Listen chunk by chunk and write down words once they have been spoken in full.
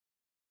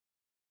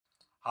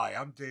Hi,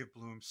 I'm Dave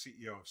Bloom,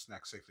 CEO of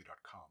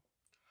SnackSafely.com.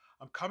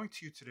 I'm coming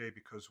to you today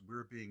because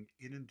we're being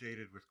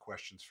inundated with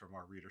questions from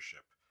our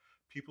readership.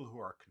 People who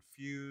are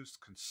confused,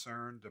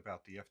 concerned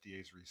about the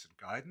FDA's recent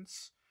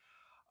guidance.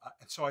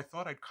 And so I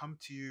thought I'd come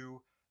to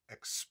you,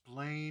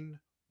 explain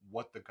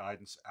what the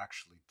guidance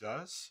actually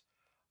does,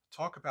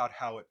 talk about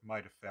how it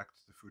might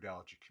affect the food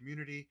allergy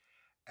community,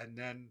 and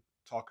then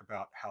talk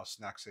about how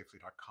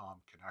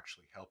SnackSafely.com can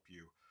actually help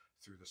you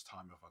through this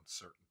time of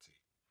uncertainty.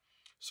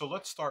 So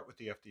let's start with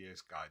the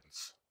FDA's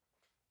guidance.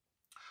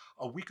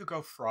 A week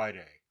ago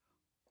Friday,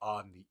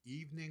 on the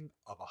evening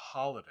of a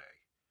holiday,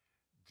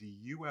 the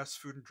US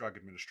Food and Drug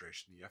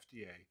Administration, the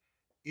FDA,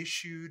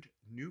 issued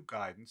new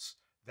guidance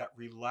that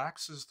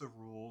relaxes the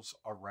rules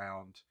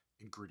around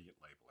ingredient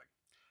labeling.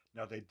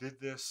 Now, they did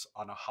this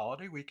on a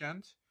holiday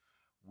weekend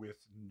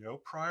with no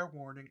prior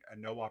warning and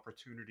no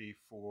opportunity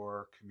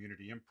for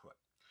community input.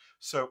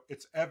 So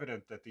it's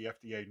evident that the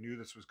FDA knew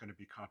this was going to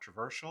be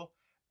controversial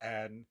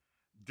and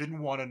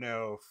didn't want to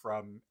know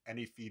from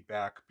any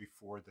feedback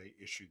before they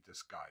issued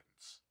this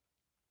guidance.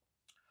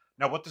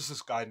 Now, what does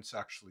this guidance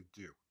actually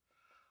do?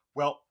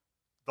 Well,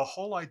 the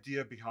whole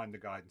idea behind the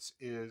guidance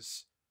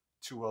is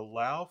to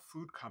allow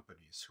food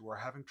companies who are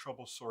having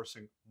trouble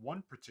sourcing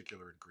one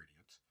particular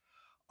ingredient,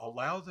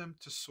 allow them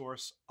to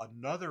source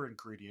another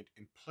ingredient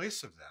in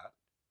place of that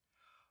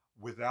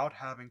without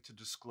having to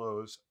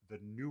disclose the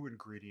new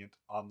ingredient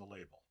on the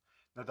label.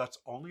 Now, that's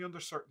only under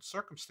certain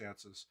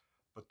circumstances,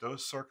 but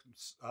those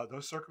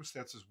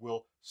circumstances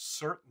will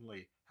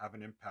certainly have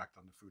an impact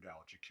on the food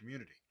allergy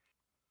community.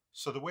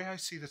 So, the way I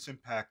see this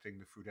impacting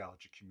the food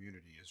allergy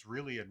community is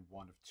really in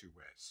one of two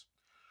ways.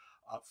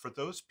 For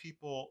those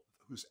people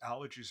whose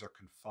allergies are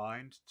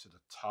confined to the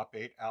top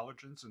 8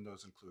 allergens, and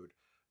those include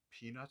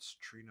peanuts,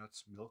 tree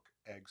nuts, milk,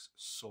 eggs,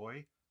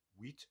 soy,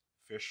 wheat,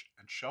 fish,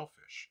 and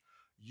shellfish,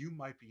 you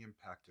might be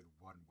impacted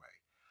one way.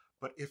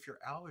 But if your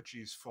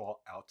allergies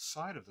fall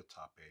outside of the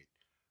top 8,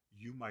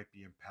 you might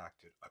be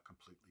impacted a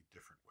completely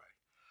different way.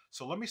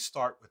 So let me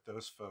start with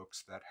those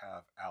folks that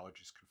have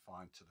allergies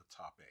confined to the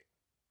top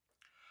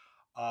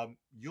 8.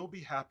 You'll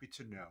be happy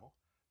to know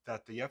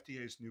that the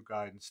FDA's new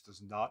guidance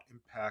does not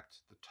impact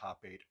the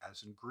top 8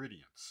 as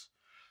ingredients.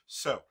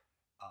 So,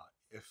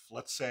 if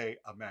let's say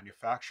a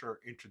manufacturer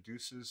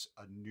introduces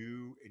a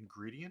new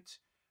ingredient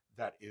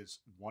that is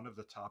one of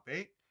the top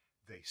 8,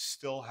 they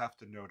still have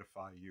to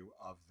notify you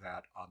of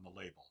that on the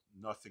label.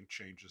 Nothing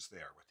changes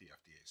there with the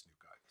FDA's new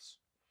guidance.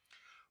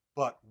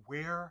 But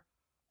where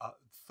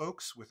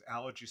folks with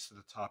allergies to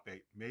the top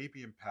 8 may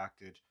be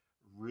impacted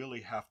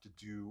really have to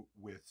do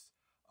with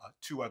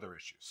two other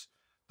issues.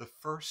 The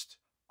first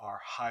are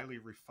highly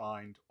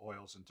refined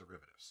oils and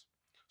derivatives.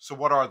 So,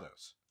 what are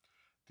those?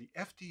 The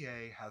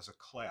FDA has a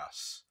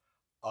class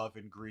of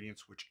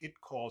ingredients which it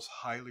calls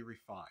highly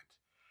refined.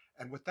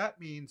 And what that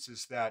means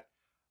is that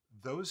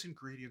those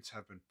ingredients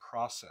have been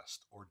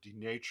processed or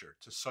denatured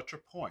to such a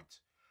point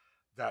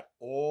that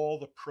all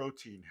the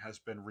protein has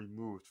been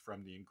removed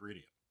from the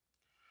ingredient.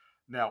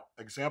 Now,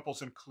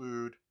 examples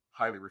include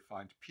highly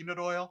refined peanut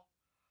oil,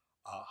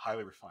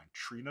 highly refined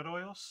tree nut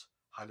oils,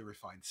 highly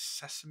refined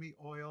sesame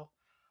oil,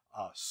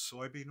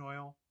 soybean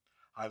oil,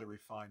 highly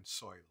refined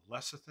soy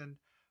lecithin.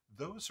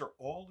 Those are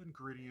all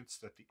ingredients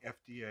that the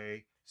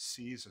FDA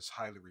sees as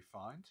highly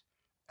refined,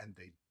 and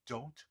they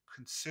don't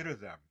consider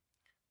them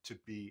to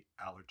be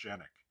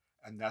allergenic.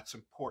 And that's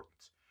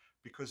important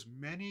because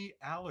many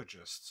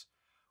allergists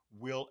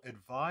will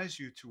advise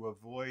you to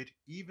avoid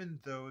even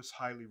those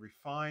highly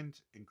refined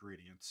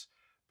ingredients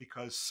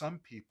because some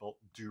people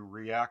do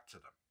react to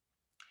them.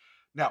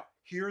 Now,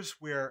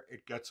 here's where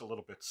it gets a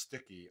little bit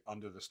sticky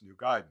under this new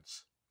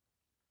guidance.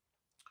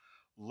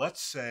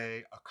 Let's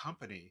say a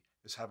company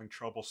is having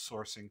trouble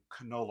sourcing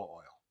canola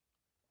oil.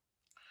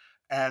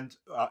 And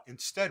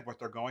instead, what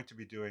they're going to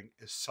be doing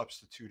is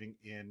substituting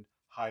in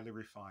highly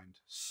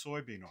refined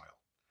soybean oil.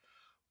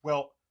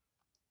 Well,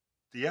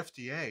 the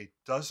FDA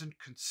doesn't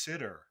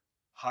consider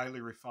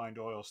highly refined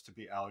oils to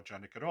be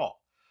allergenic at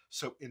all.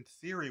 So, in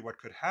theory, what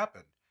could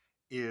happen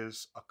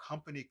is a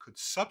company could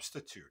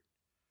substitute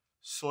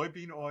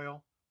soybean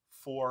oil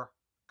for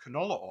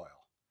canola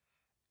oil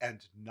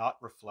and not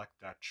reflect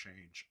that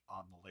change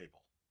on the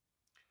label.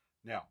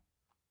 Now,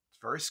 it's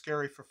very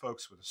scary for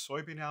folks with a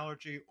soybean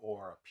allergy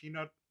or a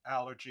peanut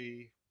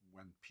allergy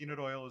when peanut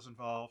oil is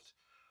involved,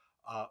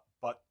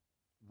 but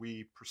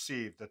we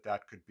perceive that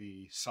that could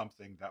be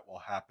something that will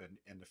happen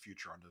in the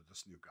future under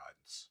this new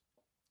guidance.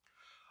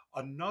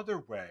 Another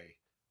way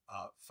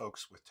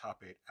folks with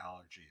top 8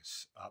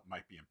 allergies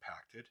might be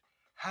impacted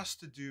has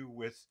to do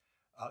with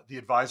the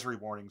advisory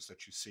warnings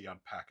that you see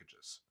on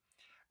packages.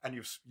 And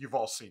you've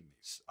all seen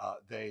these.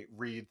 They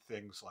read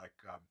things like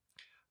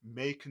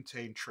may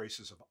contain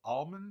traces of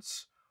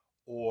almonds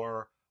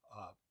or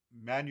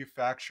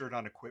manufactured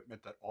on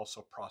equipment that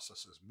also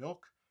processes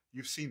milk.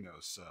 You've seen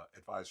those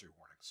advisory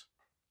warnings.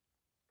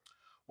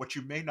 What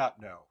you may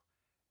not know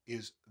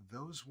is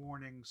those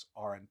warnings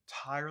are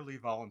entirely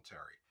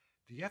voluntary.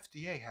 The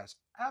FDA has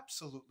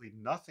absolutely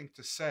nothing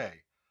to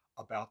say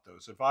about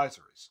those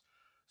advisories.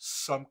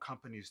 Some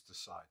companies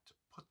decide to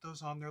put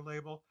those on their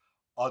label.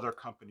 Other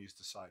companies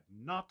decide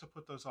not to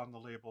put those on the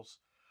labels.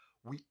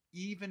 We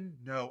even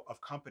know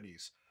of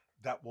companies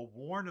that will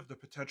warn of the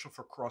potential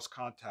for cross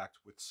contact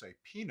with, say,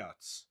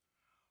 peanuts,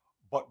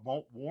 but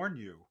won't warn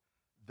you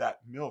that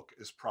milk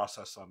is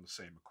processed on the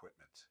same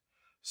equipment.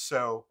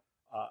 So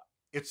uh,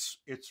 it's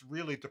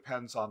really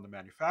depends on the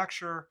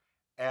manufacturer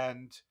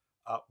and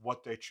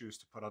what they choose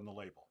to put on the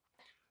label.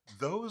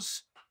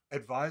 Those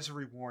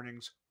advisory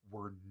warnings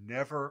were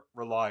never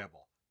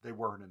reliable. They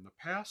weren't in the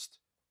past,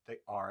 they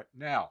aren't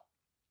now.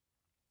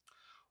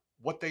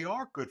 What they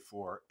are good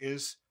for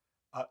is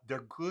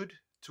they're good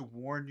to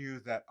warn you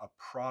that a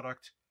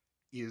product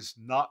is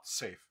not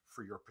safe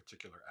for your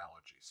particular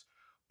allergies.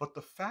 But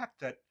the fact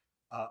that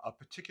a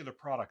particular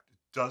product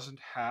doesn't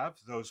have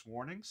those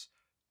warnings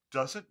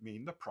doesn't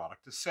mean the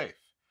product is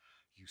safe.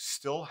 You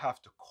still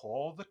have to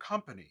call the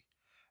company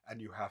and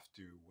you have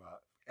to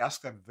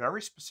ask them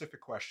very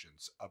specific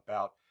questions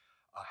about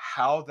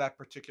how that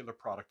particular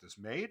product is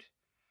made.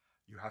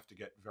 You have to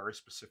get very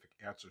specific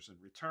answers in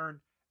return,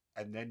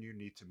 and then you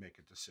need to make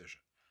a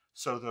decision.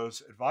 So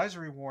those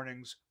advisory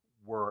warnings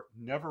were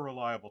never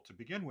reliable to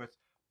begin with,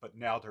 but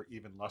now they're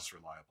even less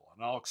reliable.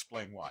 And I'll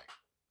explain why.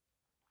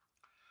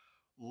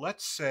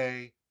 Let's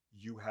say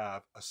you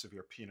have a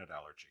severe peanut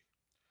allergy,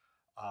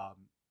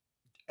 um,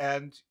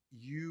 and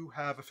you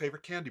have a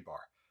favorite candy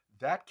bar.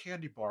 That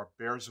candy bar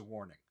bears a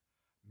warning: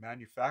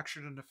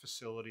 manufactured in a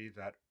facility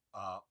that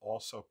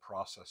also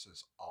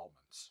processes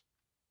almonds.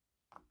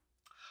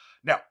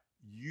 Now,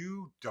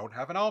 you don't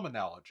have an almond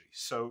allergy,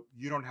 so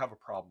you don't have a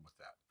problem with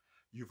that.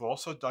 You've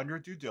also done your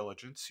due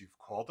diligence. You've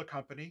called the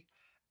company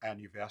and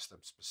you've asked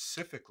them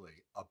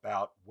specifically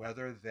about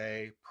whether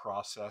they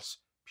process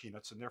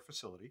peanuts in their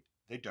facility.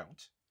 They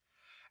don't.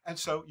 And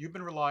so you've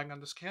been relying on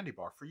this candy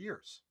bar for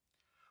years.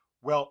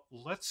 Well,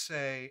 let's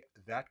say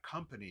that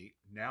company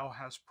now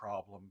has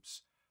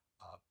problems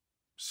uh,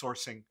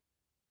 sourcing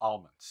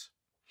almonds.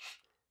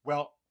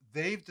 Well,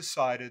 they've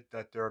decided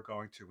that they're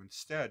going to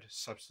instead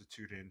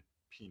substitute in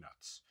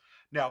peanuts.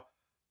 Now,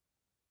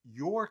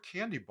 your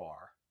candy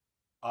bar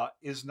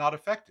is not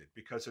affected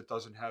because it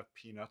doesn't have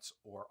peanuts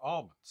or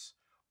almonds.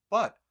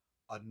 But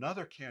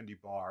another candy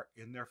bar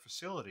in their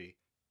facility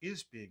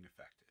is being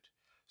affected.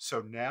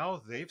 So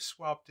now they've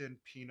swapped in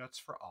peanuts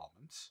for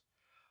almonds.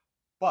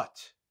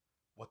 But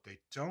what they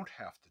don't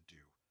have to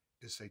do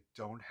is they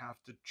don't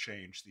have to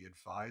change the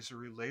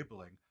advisory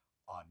labeling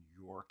on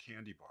your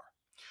candy bar.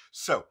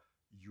 So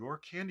your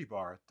candy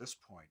bar at this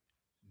point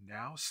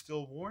now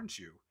still warns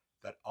you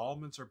that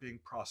almonds are being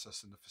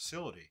processed in the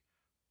facility,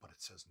 but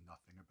it says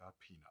nothing about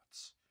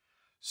peanuts.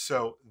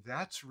 So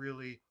that's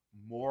really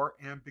more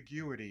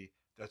ambiguity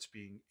that's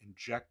being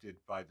injected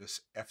by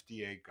this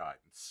FDA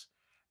guidance,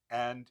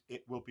 and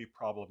it will be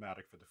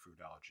problematic for the food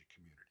allergy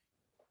community.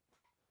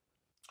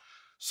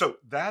 So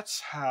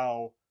that's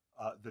how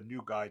the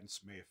new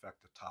guidance may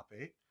affect the top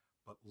eight.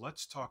 But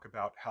let's talk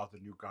about how the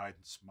new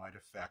guidance might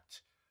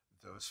affect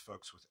those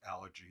folks with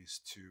allergies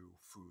to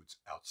foods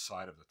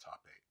outside of the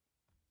top eight.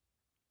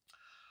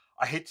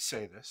 I hate to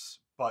say this,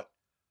 but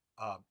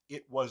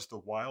it was the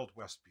Wild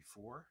West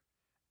before,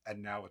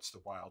 and now it's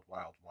the Wild,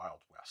 Wild, Wild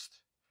West.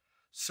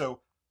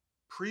 So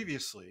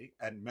previously,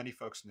 and many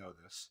folks know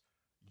this,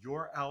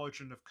 your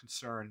allergen of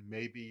concern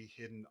may be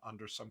hidden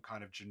under some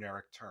kind of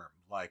generic term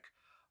like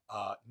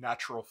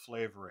natural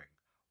flavoring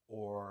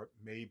or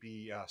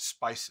maybe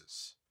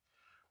spices.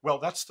 Well,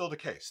 that's still the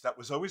case. That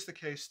was always the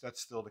case.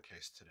 That's still the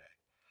case today.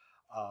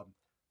 Um,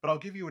 but I'll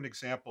give you an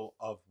example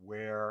of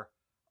where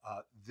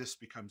this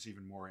becomes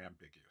even more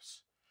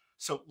ambiguous.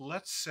 So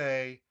let's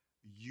say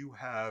you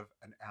have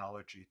an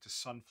allergy to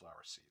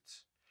sunflower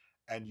seeds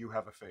and you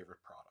have a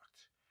favorite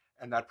product,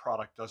 and that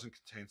product doesn't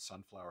contain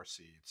sunflower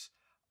seeds,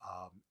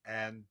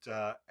 and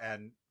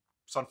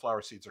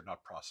sunflower seeds are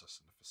not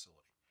processed in the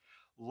facility.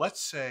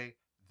 Let's say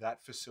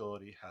that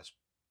facility has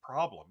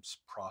problems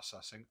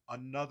processing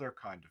another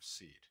kind of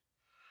seed,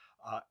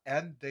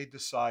 and they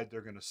decide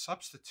they're going to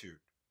substitute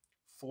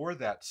for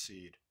that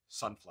seed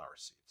sunflower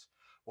seeds.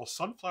 Well,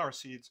 sunflower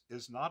seeds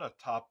is not a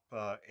top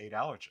eight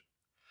allergen,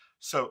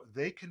 so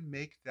they can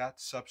make that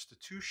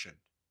substitution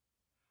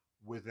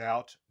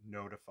without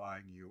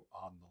notifying you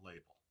on the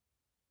label.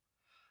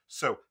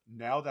 So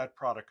now that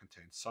product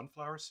contains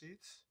sunflower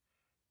seeds,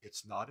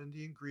 it's not in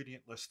the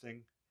ingredient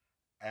listing,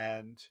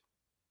 and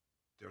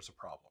there's a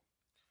problem.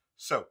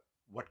 So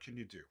what can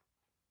you do?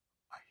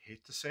 I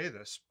hate to say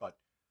this, but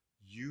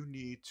you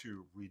need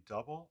to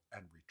redouble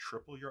and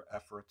retriple your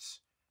efforts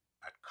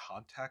at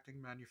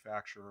contacting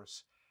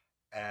manufacturers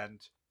and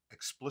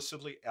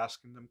explicitly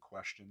asking them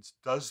questions.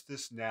 Does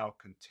this now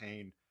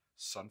contain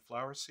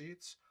sunflower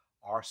seeds?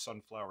 Are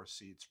sunflower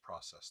seeds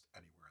processed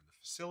anywhere in the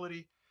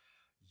facility?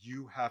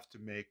 You have to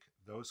make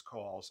those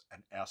calls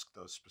and ask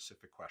those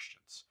specific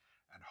questions.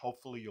 And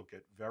hopefully you'll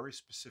get very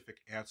specific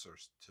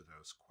answers to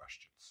those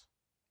questions.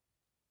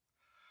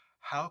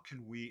 How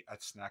can we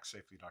at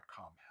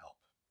SnackSafely.com help?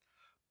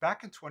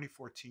 Back in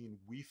 2014,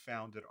 we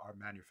founded our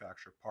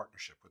manufacturer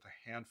partnership with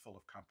a handful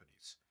of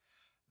companies.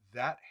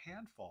 That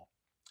handful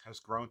has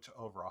grown to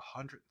over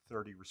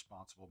 130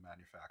 responsible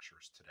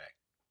manufacturers today.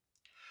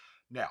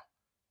 Now,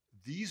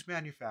 these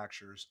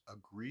manufacturers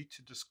agree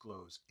to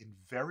disclose in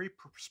very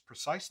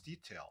precise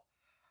detail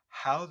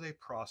how they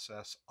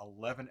process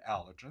 11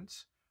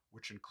 allergens,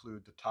 which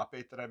include the top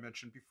 8 that I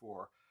mentioned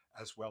before,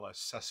 as well as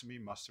sesame,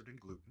 mustard, and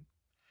gluten.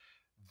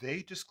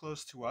 They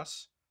disclose to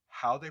us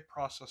how they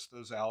process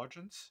those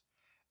allergens,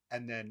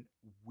 and then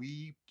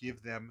we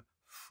give them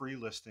free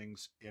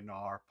listings in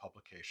our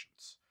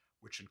publications,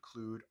 which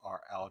include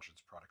our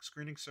allergens product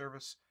screening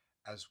service,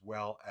 as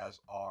well as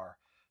our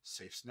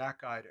safe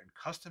snack guide and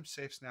custom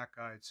safe snack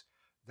guides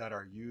that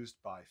are used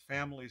by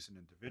families and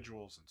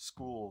individuals and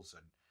schools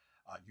and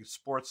youth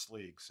sports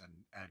leagues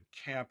and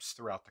camps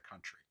throughout the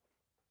country.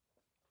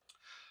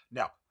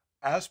 Now,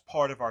 as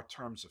part of our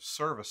terms of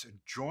service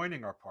in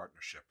joining our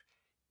partnership,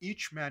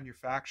 each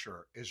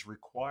manufacturer is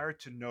required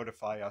to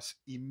notify us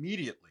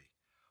immediately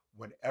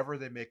whenever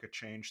they make a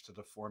change to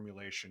the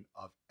formulation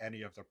of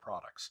any of their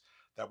products.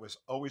 That was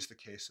always the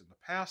case in the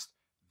past.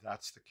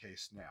 That's the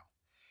case now.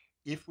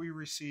 If we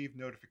receive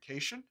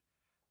notification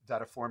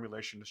that a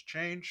formulation has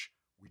changed,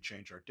 we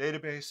change our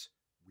database,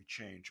 we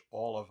change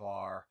all of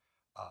our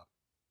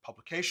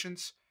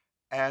publications,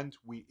 and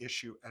we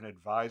issue an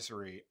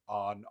advisory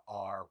on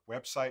our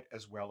website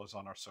as well as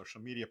on our social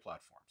media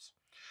platforms.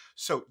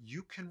 So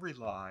you can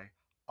rely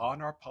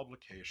on our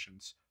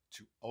publications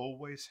to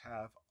always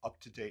have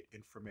up-to-date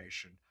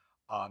information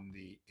on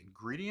the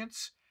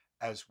ingredients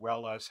as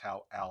well as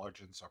how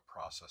allergens are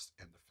processed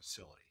in the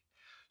facility.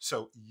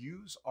 So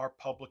use our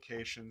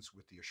publications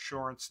with the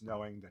assurance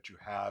knowing that you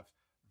have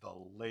the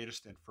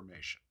latest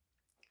information.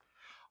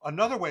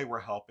 Another way we're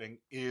helping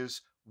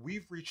is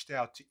we've reached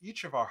out to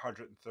each of our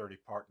 130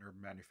 partner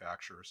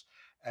manufacturers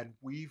and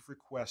we've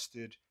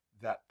requested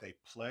that they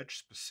pledge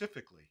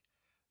specifically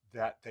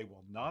that they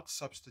will not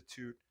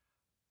substitute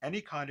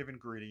any kind of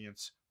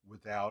ingredients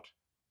without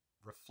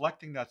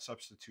reflecting that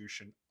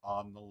substitution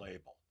on the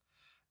label.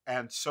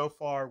 And so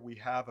far, we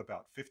have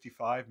about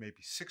 55,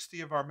 maybe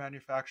 60 of our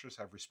manufacturers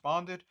have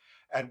responded,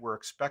 and we're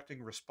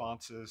expecting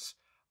responses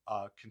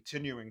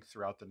continuing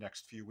throughout the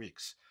next few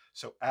weeks.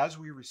 So as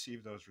we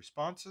receive those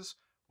responses,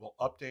 we'll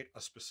update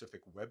a specific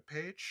web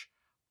page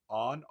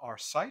on our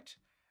site,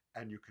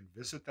 and you can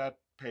visit that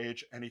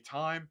page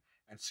anytime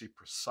and see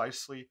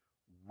precisely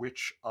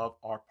which of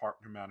our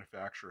partner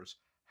manufacturers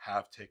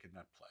have taken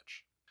that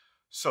pledge.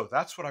 So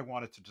that's what I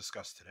wanted to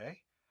discuss today.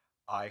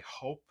 I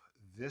hope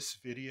this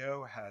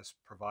video has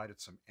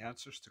provided some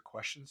answers to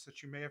questions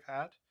that you may have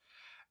had.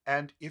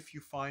 And if you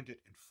find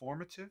it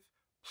informative,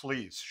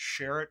 please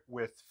share it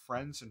with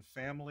friends and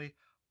family,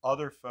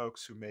 other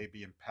folks who may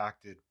be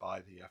impacted by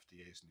the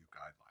FDA's new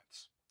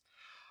guidelines.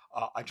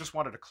 I just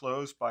wanted to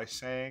close by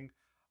saying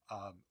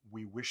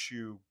we wish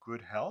you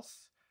good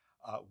health.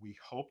 We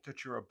hope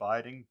that you're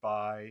abiding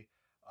by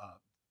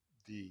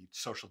the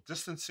social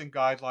distancing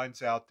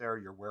guidelines out there.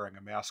 You're wearing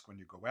a mask when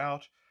you go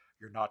out.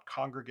 You're not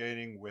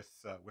congregating with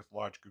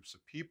large groups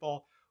of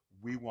people.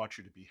 We want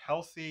you to be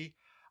healthy.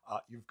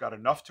 You've got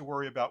enough to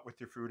worry about with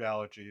your food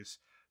allergies.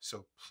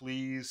 So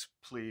please,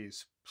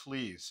 please,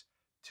 please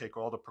take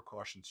all the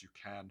precautions you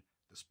can.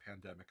 This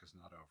pandemic is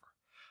not over.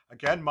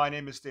 Again, my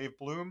name is Dave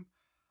Bloom.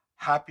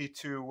 Happy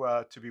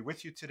to be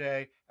with you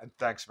today, and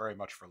thanks very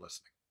much for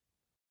listening.